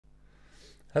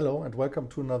Hello and welcome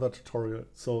to another tutorial.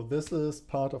 So this is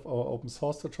part of our open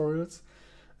source tutorials,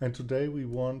 and today we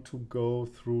want to go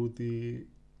through the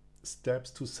steps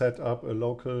to set up a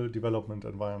local development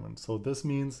environment. So this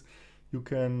means you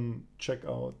can check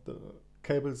out the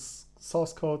cables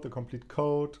source code, the complete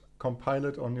code, compile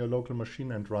it on your local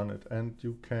machine and run it. And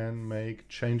you can make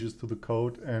changes to the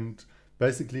code and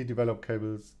basically develop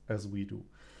cables as we do.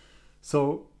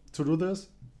 So to do this,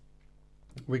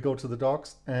 we go to the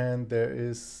docs and there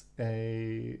is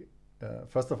a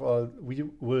first of all, we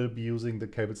will be using the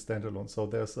cable standalone. So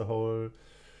there's a whole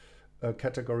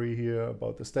category here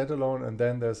about the standalone, and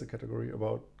then there's a category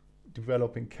about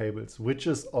developing cables, which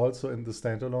is also in the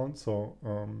standalone. So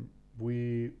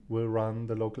we will run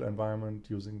the local environment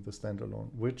using the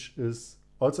standalone, which is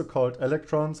also called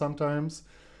Electron sometimes,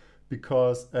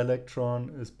 because Electron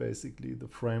is basically the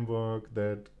framework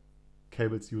that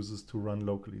Cables uses to run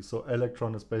locally. So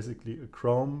Electron is basically a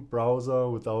Chrome browser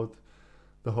without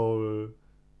the whole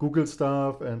Google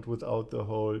stuff and without the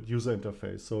whole user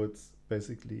interface. So it's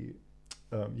basically,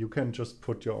 you can just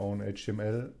put your own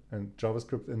HTML and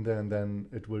JavaScript in there and then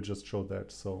it will just show that.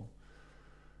 So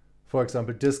for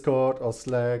example, Discord or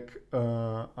Slack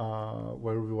are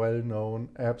very well-known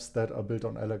apps that are built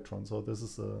on Electron. So this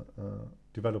is a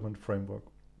development framework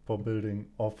for building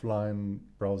offline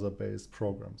browser-based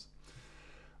programs.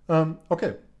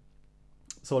 Okay,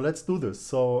 so let's do this.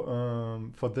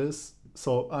 So for this,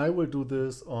 so I will do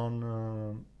this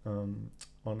on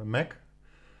a Mac,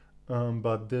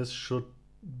 but this should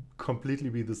completely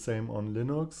be the same on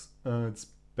Linux. It's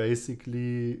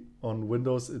basically on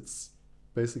Windows, it's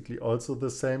basically also the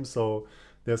same. So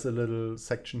there's a little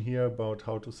section here about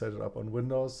how to set it up on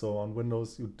Windows. So on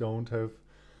Windows, you don't have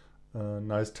a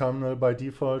nice terminal by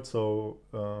default. So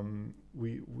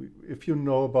if you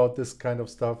know about this kind of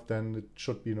stuff, then it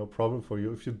should be no problem for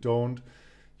you. If you don't,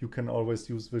 you can always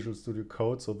use Visual Studio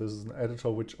Code. So this is an editor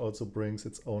which also brings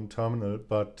its own terminal.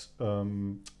 But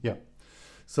yeah,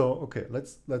 so okay,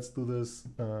 let's do this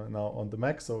now on the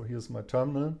Mac. So here's my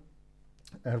terminal,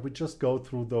 and we just go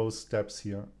through those steps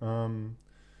here.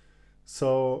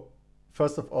 So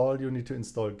first of all, you need to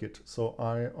install Git. So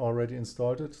I already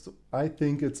installed it. So I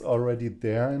think it's already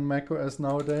there in macOS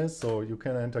nowadays. So you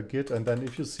can enter Git, and then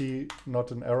if you see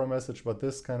not an error message, but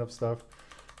this kind of stuff,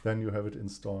 then you have it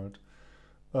installed.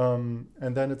 And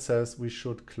then it says we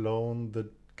should clone the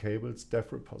cables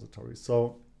dev repository.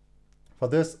 So for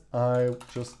this, I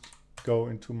just go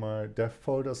into my dev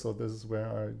folder. So this is where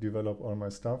I develop all my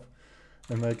stuff,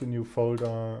 and make a new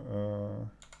folder,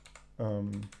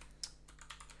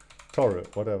 tutorial,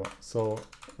 whatever. So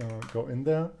go in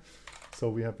there. So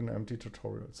we have an empty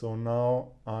tutorial. So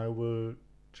now I will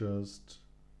just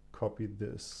copy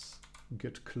this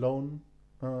git clone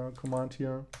command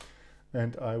here,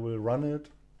 and I will run it.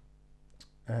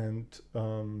 And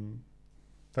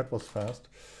that was fast.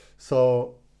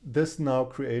 So this now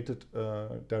created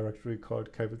a directory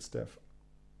called cables.dev.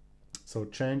 So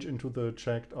change into the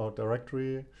checked out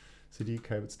directory, cd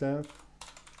cables.dev.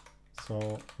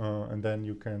 So, and then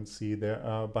you can see there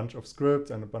are a bunch of scripts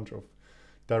and a bunch of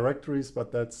directories,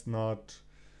 but that's not,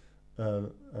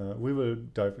 we will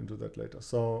dive into that later.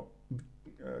 So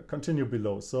continue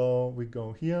below. So we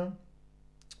go here.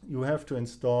 You have to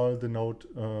install the Node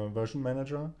version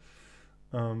manager.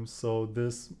 So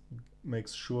this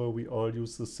makes sure we all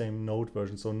use the same Node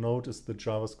version. So Node is the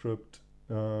JavaScript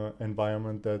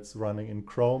environment that's running in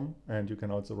Chrome, and you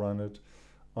can also run it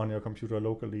on your computer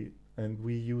locally. And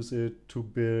we use it to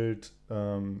build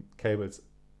cables,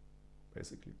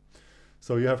 basically.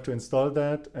 So you have to install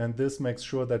that, and this makes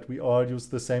sure that we all use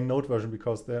the same Node version,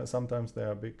 because sometimes there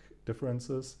are big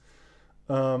differences.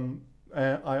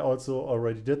 I also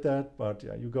already did that, but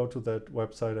yeah, you go to that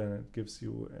website and it gives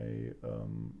you a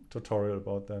tutorial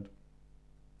about that.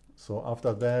 So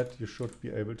after that, you should be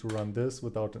able to run this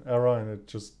without an error, and it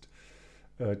just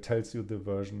tells you the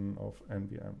version of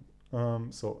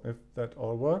NVM. So if that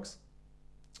all works,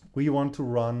 we want to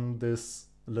run this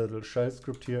little shell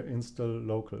script here, install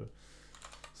local.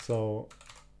 So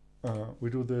we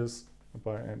do this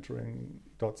by entering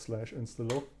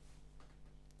 /install,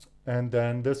 and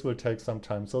then this will take some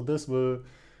time. So this will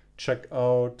check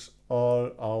out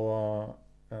all our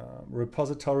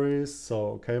repositories.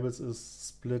 So cables is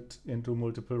split into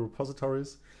multiple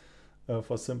repositories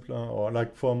for simpler, or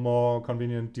like for more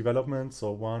convenient development.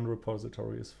 So one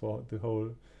repository is for the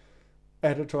whole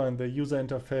editor and the user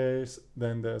interface.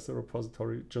 Then there's a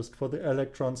repository just for the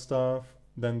Electron stuff.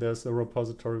 Then there's a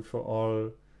repository for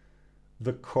all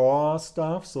the core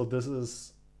stuff. So this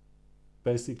is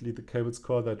basically the cables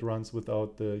core that runs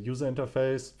without the user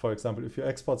interface. For example, if you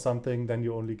export something, then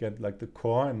you only get like the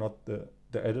core and not the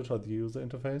the editor, the user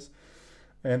interface.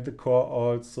 And the core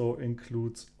also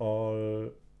includes all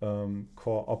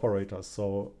core operators,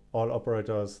 so all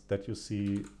operators that you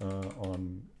see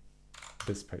on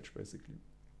this page, basically.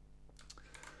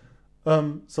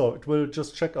 So it will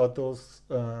just check out those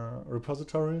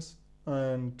repositories,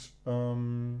 and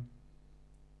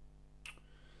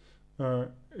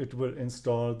it will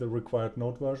install the required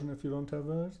node version if you don't have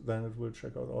it. Then it will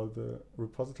check out all the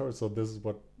repositories. So this is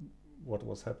what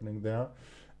was happening there.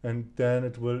 And then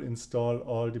it will install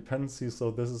all dependencies. So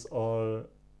this is all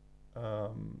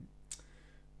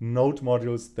node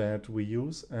modules that we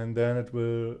use. And then it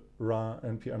will run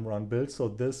npm run build. So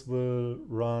this will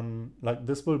run,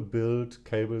 this will build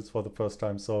cables for the first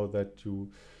time, so that you,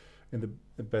 in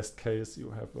the best case, you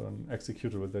have an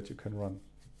executable that you can run.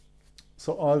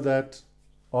 So all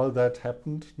that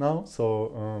happened now.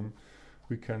 So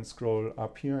we can scroll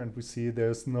up here and we see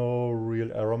there's no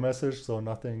real error message. So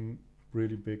nothing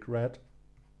really big red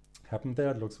happened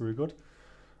there. It looks really good.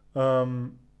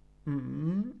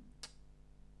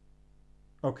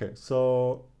 Okay,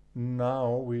 so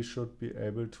now we should be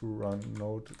able to run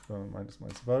node minus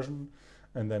version,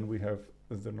 and then we have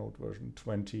the node version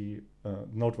 20,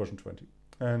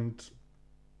 and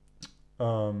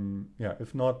yeah,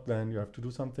 if not, then you have to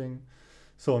do something.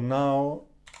 So now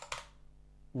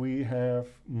we have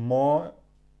more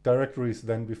directories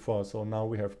than before. So now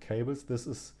we have cables. This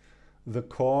is the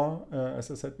core,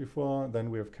 as I said before. Then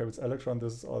we have cables electron.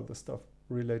 This is all the stuff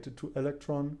related to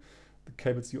electron. The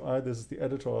cables UI, this is the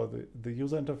editor or the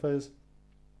user interface.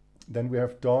 Then we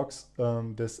have docs.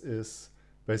 This is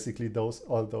basically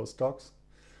all those docs.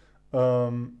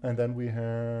 And then we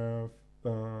have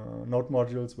node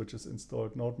modules, which is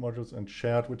installed node modules, and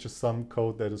shared, which is some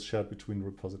code that is shared between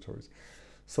repositories.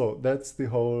 So that's the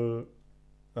whole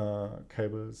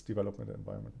cables development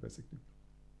environment, basically.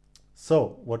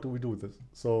 So what do we do with this?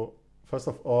 So first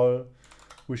of all,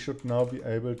 we should now be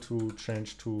able to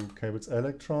change to cables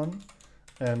electron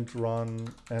and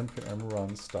run npm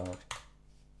run start.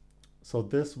 So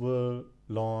this will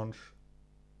launch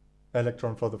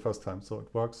electron for the first time. So it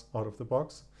works out of the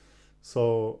box.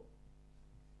 So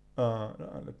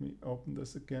let me open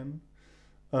this again.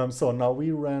 So now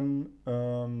we ran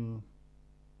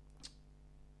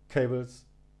cables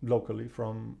locally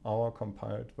from our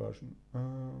compiled version.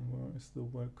 Where is the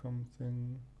welcome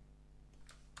thing?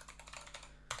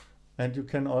 And you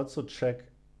can also check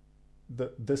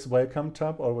this welcome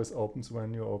tab always opens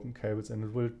when you open cables, and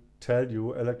it will tell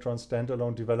you Electron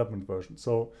standalone development version.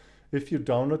 So if you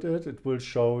download it, it will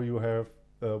show you have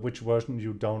which version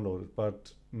you downloaded,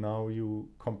 but now you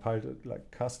compiled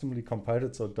it, customly compiled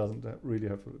it, so it doesn't really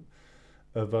have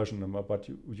a version number, but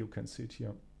you can see it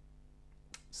here.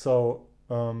 So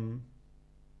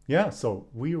yeah, so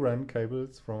we ran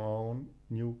cables from our own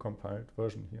new compiled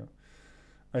version here.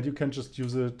 And you can just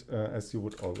use it as you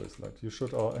would always. You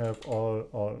should have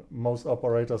most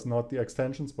operators, not the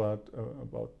extensions, but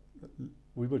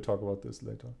we will talk about this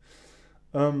later.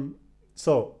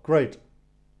 So great.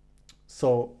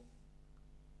 So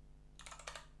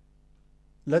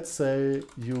let's say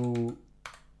you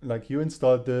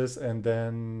installed this, and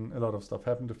then a lot of stuff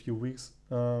happened. A few weeks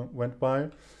went by,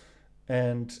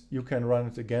 and you can run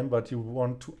it again, but you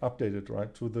want to update it,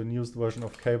 right, to the newest version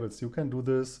of cables. You can do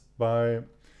this by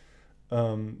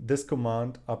this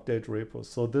command, update repos.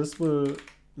 So this will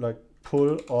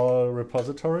pull all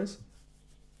repositories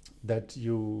that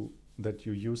you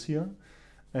use here,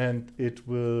 and it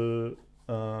will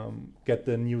get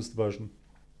the newest version.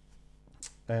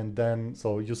 And then,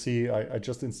 so you see, I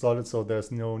just installed it, so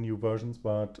there's no new versions,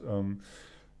 but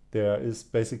there is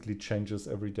basically changes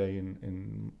every day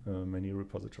in many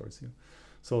repositories here.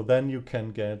 So then you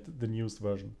can get the newest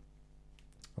version.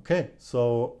 Okay,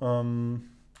 so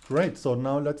great. So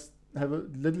now let's have a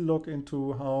little look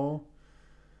into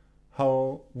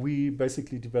how we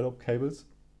basically develop cables.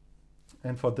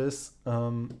 And for this,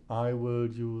 I will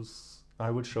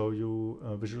show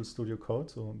you Visual Studio Code.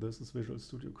 So this is Visual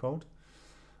Studio Code.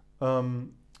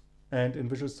 And in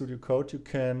Visual Studio Code, you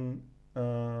can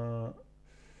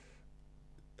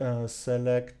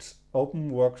select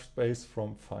Open Workspace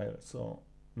from File. So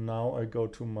now I go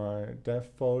to my dev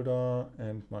folder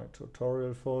and my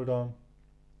tutorial folder,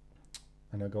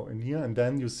 and I go in here, and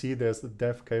then you see there's the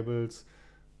dev cables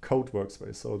code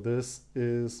workspace. So this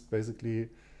is basically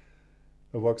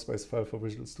a workspace file for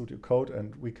Visual Studio Code,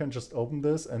 and we can just open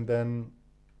this, and then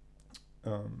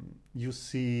you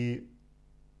see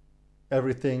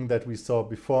everything that we saw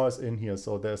before is in here.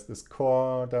 So there's this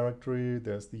core directory,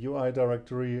 there's the UI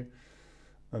directory,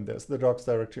 and there's the docs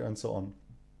directory, and so on.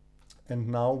 And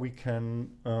now we can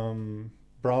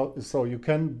browse. So you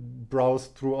can browse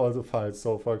through all the files.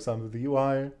 So for example, the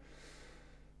UI,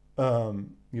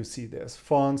 you see there's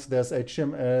fonts, there's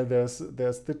HTML, there's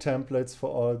the templates for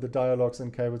all the dialogues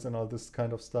and cables and all this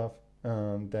kind of stuff.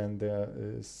 Then there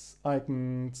is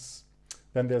icons.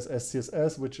 Then there's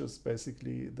SCSS, which is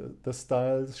basically the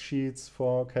style sheets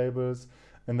for cables.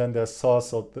 And then there's source.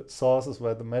 So the source is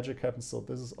where the magic happens. So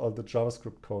this is all the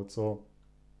JavaScript code. So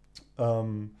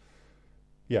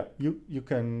yeah, you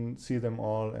can see them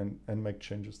all and make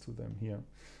changes to them here.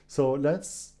 So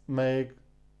let's make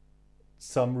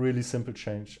some really simple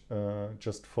change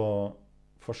just for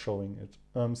showing it.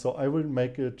 So I will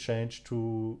make a change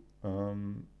to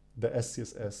the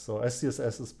SCSS. So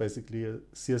SCSS is basically a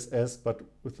CSS, but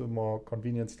with the more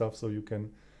convenient stuff. So you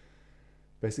can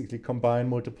basically combine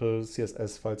multiple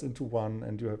CSS files into one,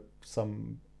 and you have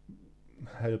some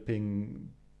helping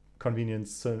convenient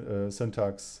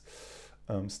syntax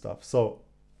stuff. So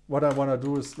what I want to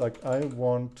do is, like, I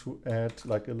want to add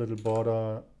like a little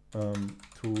border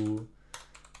to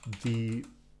the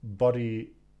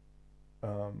body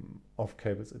of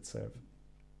cables itself.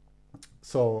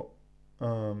 So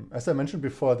as I mentioned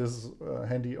before, this is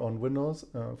handy on Windows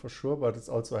for sure, but it's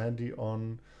also handy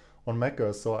on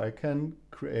macOS. So I can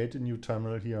create a new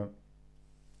terminal here,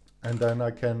 and then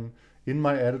I can, in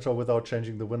my editor, without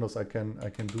changing the windows, I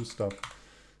can do stuff.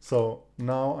 So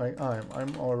now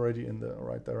I'm already in the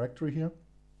right directory here.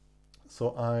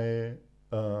 So I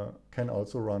can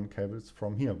also run cables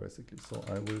from here, basically. So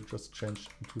I will just change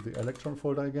to the Electron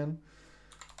folder again,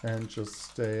 and just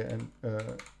stay and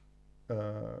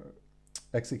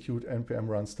execute npm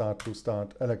run start to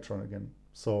start Electron again.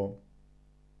 So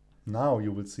now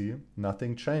you will see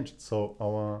nothing changed.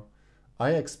 So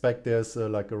I expect there's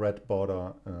like a red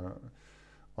border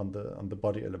on the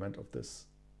body element of this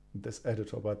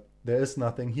editor, but there is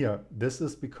nothing here. This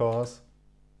is because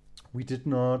we did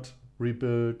not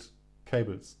rebuild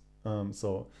cables.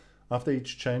 So after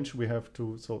each change we have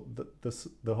to, so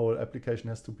the whole application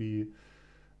has to be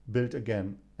built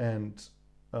again, and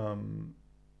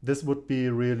this would be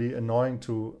really annoying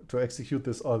to execute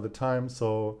this all the time.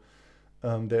 So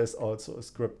there's also a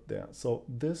script there. So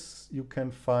this you can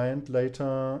find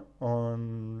later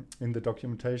on in the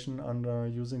documentation under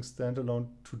using standalone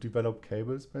to develop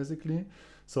cables, basically.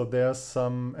 So there's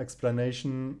some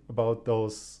explanation about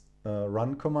those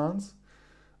run commands.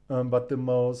 But the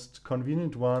most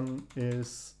convenient one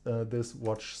is this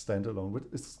watch standalone, which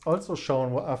is also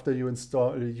shown after you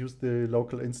use the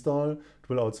local install. It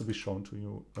will also be shown to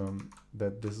you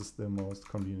that this is the most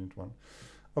convenient one.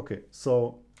 Okay,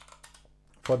 so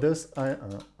for this, I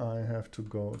have to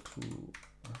go to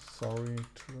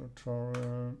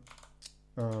tutorial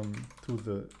to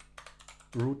the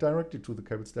root directory, to the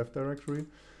cables dev directory,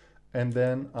 and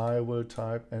then I will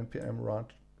type npm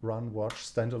run watch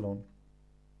standalone,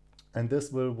 and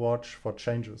this will watch for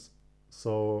changes.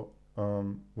 So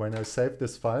when I save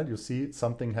this file, you see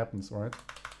something happens, right?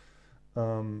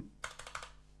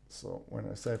 So when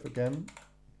I save again,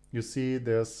 you see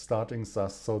there's starting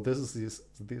SAS. So this is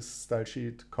this style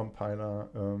sheet compiler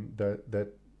that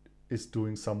is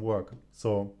doing some work.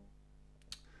 So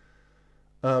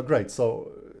great.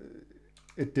 So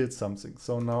it did something.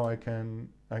 So now I can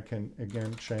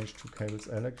again change to cables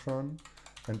electron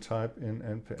and type in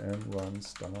npm run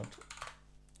start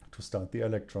to start the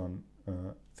Electron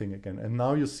thing again. And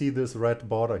now you see this red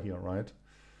border here, right?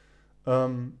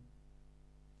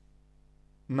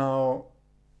 Now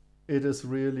it is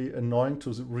really annoying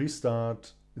to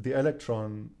restart the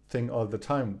Electron thing all the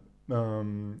time.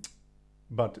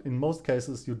 But in most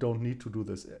cases, you don't need to do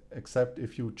this, except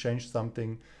if you change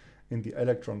something in the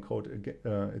Electron code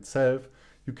itself.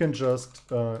 You can just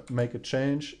make a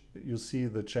change. You see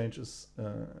the change is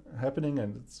happening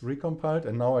and it's recompiled.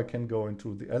 And now I can go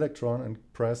into the Electron and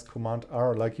press Command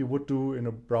R like you would do in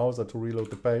a browser to reload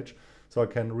the page. So I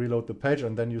can reload the page,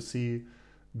 and then you see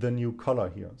the new color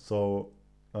here. So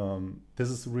this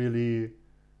is really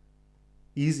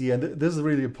easy, and this is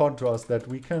really important to us, that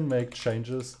we can make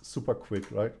changes super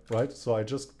quick, right? So I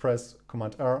just press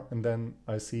Command R, and then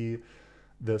I see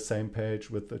the same page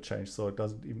with the change. So it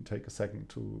doesn't even take a second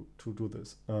to do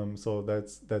this. So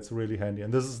that's really handy.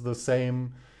 And this is the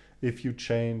same if you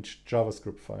change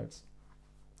JavaScript files.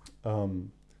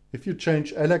 If you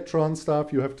change Electron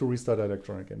stuff, you have to restart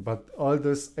Electron again. But all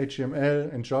this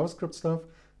HTML and JavaScript stuff,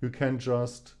 you can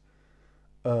just,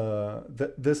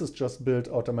 this is just built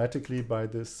automatically by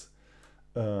this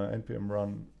npm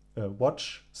run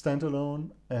watch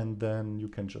standalone, and then you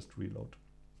can just reload.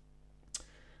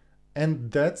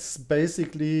 And that's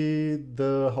basically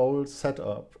the whole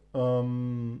setup.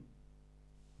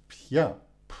 Yeah,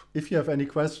 if you have any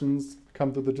questions,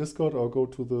 come to the Discord or go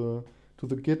to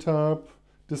the GitHub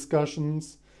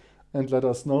discussions and let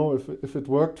us know if it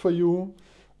worked for you.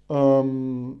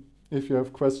 If you have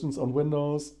questions on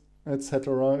Windows,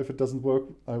 etc. If it doesn't work,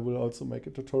 I will also make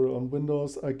a tutorial on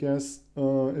Windows, I guess,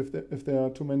 if there are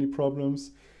too many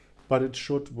problems. But it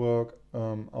should work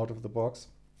out of the box.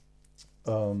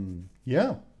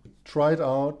 Yeah, try it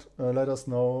out, let us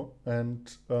know, and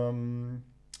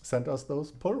send us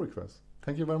those pull requests.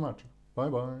 Thank you very much.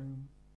 Bye-bye.